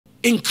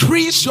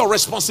Increase your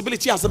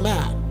responsibility as a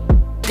man.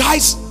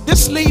 Guys,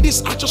 these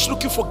ladies are just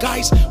looking for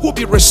guys who will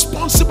be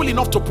responsible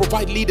enough to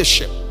provide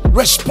leadership,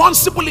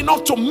 responsible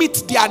enough to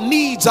meet their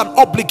needs and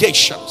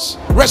obligations,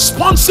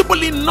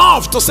 responsible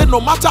enough to say,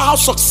 no matter how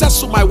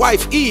successful my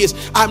wife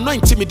is, I'm not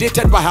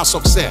intimidated by her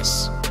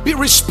success. Be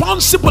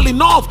responsible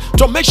enough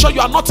to make sure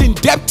you are not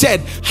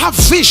indebted. Have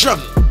vision.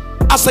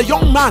 As a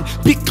young man,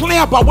 be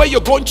clear about where you're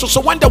going to, so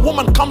when the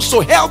woman comes to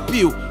help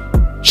you,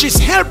 she's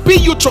helping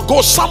you to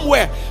go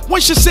somewhere. When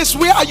she says,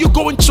 where are you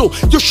going to?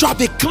 You should have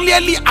a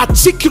clearly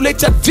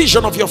articulated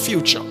vision of your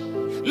future.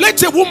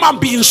 Let a woman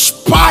be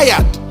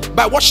inspired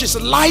by what she's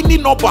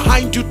lining up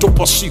behind you to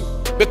pursue.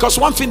 Because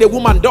one thing a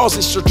woman does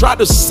is to try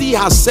to see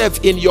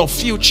herself in your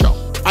future.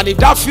 And if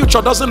that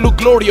future doesn't look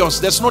glorious,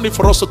 there's no need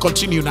for us to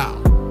continue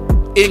now.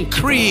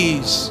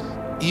 Increase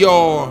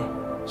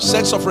your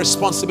sense of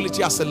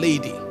responsibility as a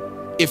lady.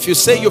 If you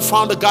say you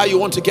found a guy you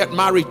want to get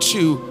married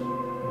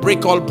to,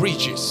 break all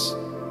bridges.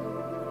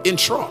 In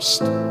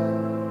trust.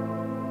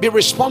 Be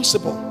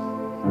responsible.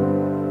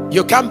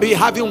 You can't be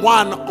having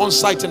one on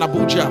site in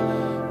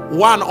Abuja,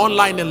 one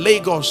online in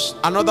Lagos,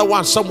 another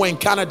one somewhere in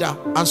Canada,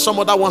 and some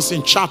other ones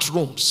in chat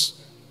rooms.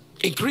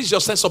 Increase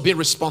your sense of being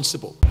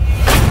responsible.